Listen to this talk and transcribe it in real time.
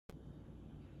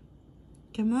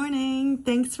Good morning.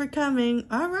 Thanks for coming.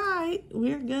 All right,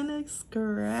 we're gonna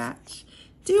scratch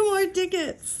two more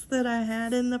tickets that I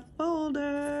had in the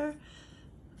folder.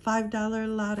 $5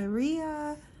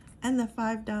 Loteria and the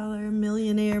 $5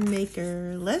 Millionaire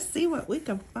Maker. Let's see what we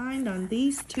can find on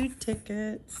these two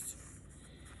tickets.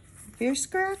 If you're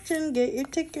scratching, get your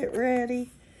ticket ready.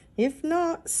 If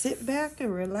not, sit back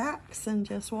and relax and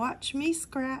just watch me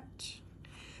scratch.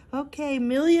 Okay,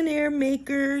 Millionaire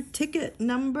Maker, ticket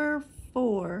number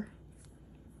 4.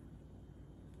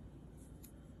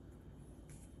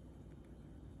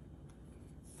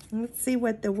 Let's see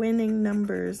what the winning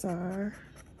numbers are.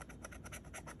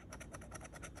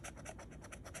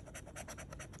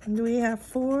 And we have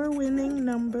 4 winning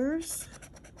numbers.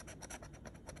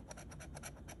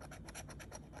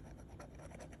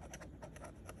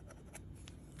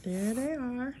 There they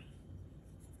are.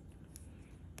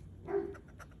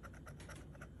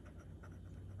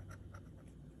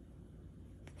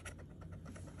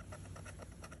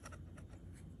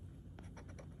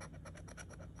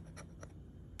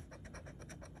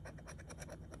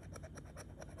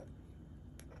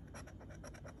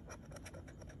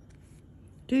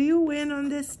 Do you win on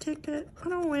this ticket? I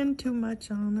don't win too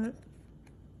much on it.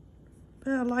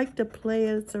 But I like to play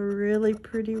it. It's a really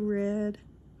pretty red.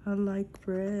 I like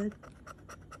red.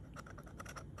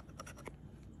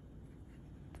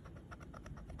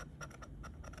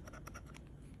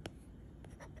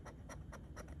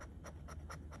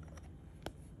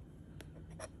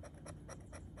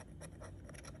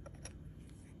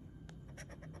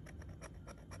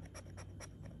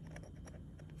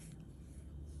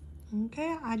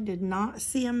 Okay, I did not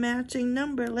see a matching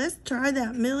number. Let's try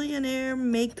that Millionaire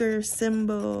Maker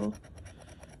symbol.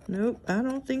 Nope, I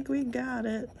don't think we got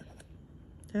it.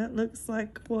 That looks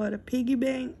like, what, a piggy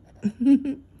bank?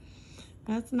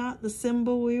 That's not the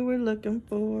symbol we were looking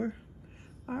for.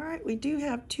 All right, we do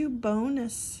have 2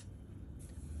 bonus.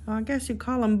 Well, I guess you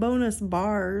call them bonus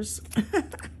bars.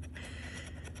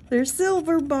 They're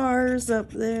silver bars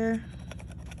up there.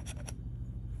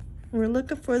 We're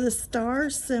looking for the star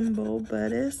symbol,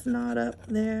 but it's not up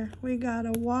there. We got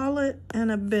a wallet and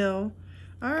a bill.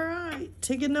 All right,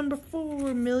 ticket number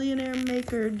 4, Millionaire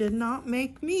Maker did not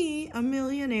make me a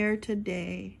millionaire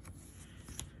today.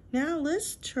 Now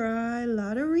let's try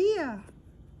Loteria.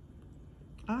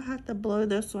 I'll have to blow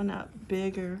this one up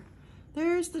bigger.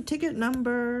 There's the ticket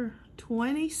number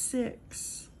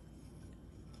 26.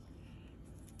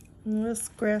 We'll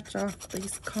scratch off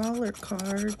these caller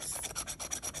cards.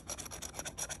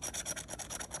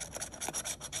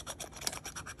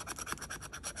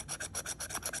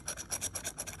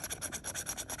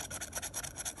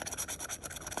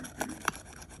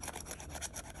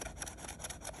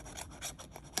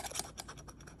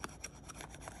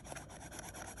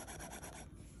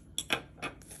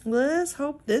 Let's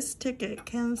hope this ticket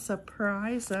can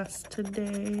surprise us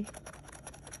today.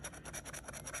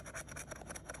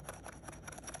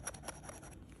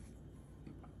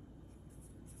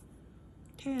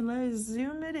 Okay, let's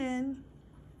zoom it in.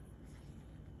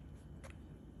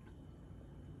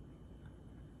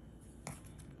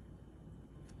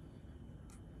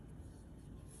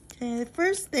 Okay, the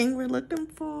first thing we're looking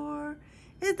for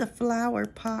is the flower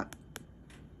pot.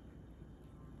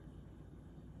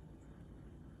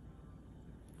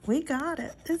 We got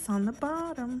it. It's on the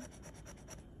bottom.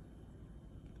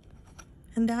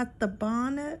 And that's the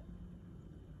bonnet.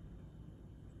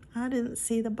 I didn't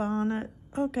see the bonnet.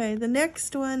 Okay, the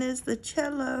next one is the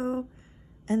cello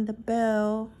and the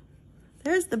bell.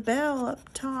 There's the bell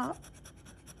up top.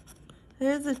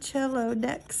 There's a cello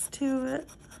next to it.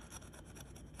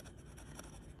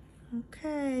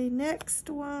 Okay, next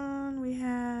one we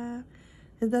have,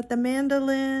 is that the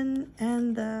mandolin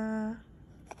and the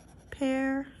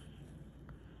pear?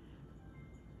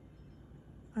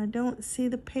 I don't see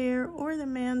the pear or the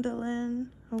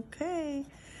mandolin. Okay,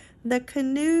 the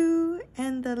canoe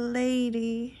and the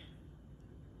lady.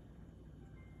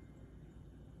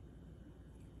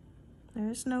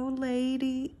 There's no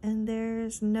lady and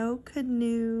there's no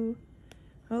canoe.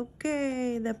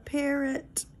 Okay, the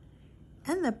parrot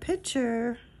and the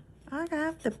picture. I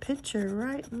got the picture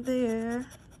right there.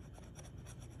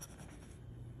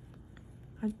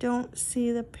 I don't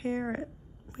see the parrot.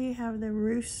 We have the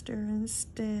rooster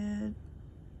instead.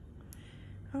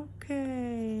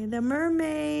 Okay, the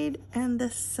mermaid and the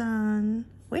sun.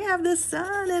 We have the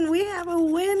sun and we have a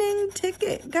winning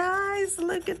ticket, guys.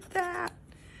 Look at that.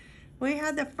 We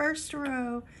had the first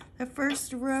row. The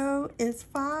first row is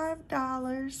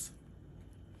 $5.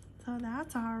 So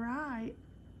that's all right.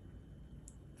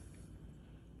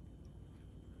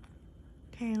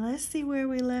 Okay, let's see where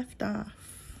we left off.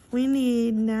 We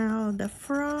need now the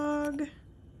frog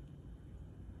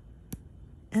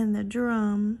and the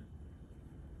drum.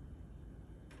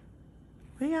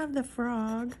 We have the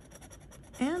frog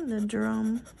and the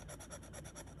drum,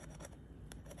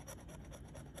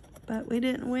 but we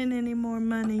didn't win any more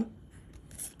money.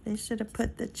 They should have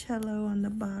put the cello on the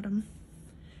bottom.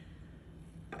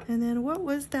 And then what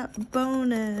was that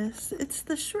bonus? It's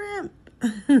the shrimp.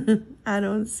 I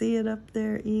don't see it up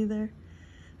there either.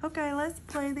 Okay, let's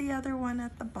play the other one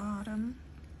at the bottom.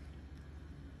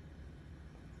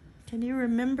 Can you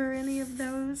remember any of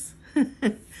those?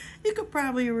 You could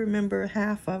probably remember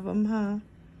half of them, huh?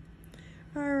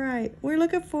 All right, we're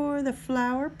looking for the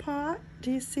flower pot.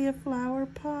 Do you see a flower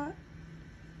pot?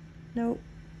 Nope.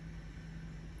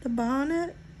 The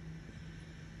bonnet?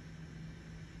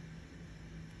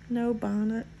 No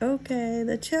bonnet. Okay,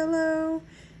 the cello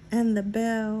and the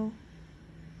bell.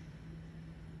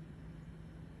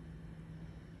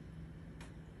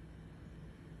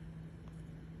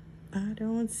 I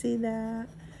don't see that.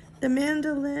 The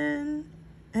mandolin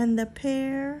and the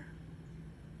pear.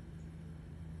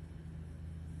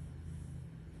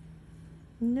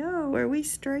 No, are we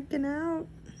striking out?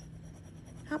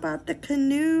 How about the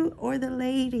canoe or the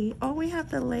lady? Oh, we have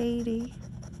the lady.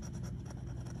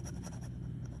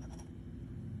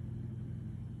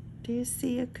 Do you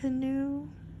see a canoe?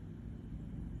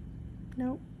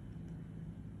 Nope.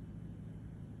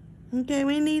 Okay,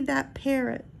 we need that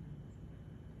parrot.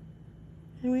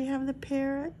 And we have the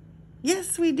parrot.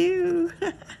 Yes, we do.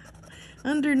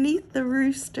 Underneath the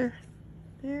rooster.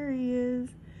 There he is.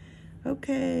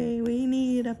 Okay, we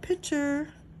need a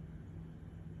picture.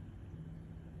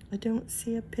 I don't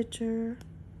see a picture.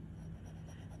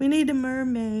 We need a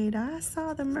mermaid. I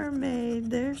saw the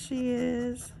mermaid. There she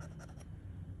is.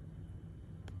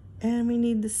 And we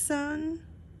need the sun.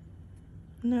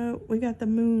 No, we got the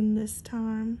moon this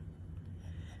time.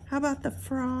 How about the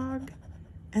frog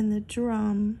and the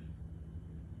drum?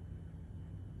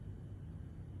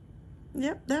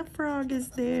 Yep, that frog is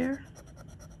there.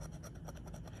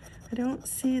 I don't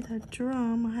see the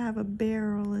drum. I have a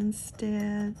barrel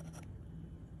instead.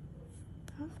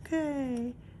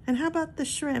 Okay. And how about the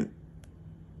shrimp?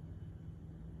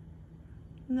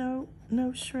 No,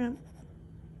 no shrimp.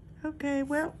 Okay,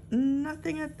 well,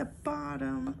 nothing at the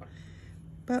bottom.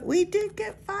 But we did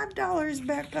get $5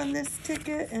 back on this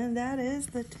ticket, and that is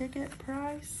the ticket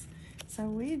price. So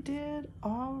we did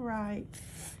all right.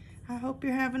 I hope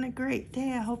you're having a great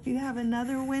day. I hope you have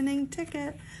another winning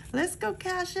ticket. Let's go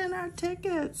cash in our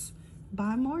tickets.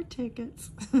 Buy more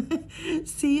tickets.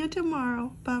 See you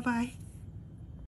tomorrow. Bye-bye.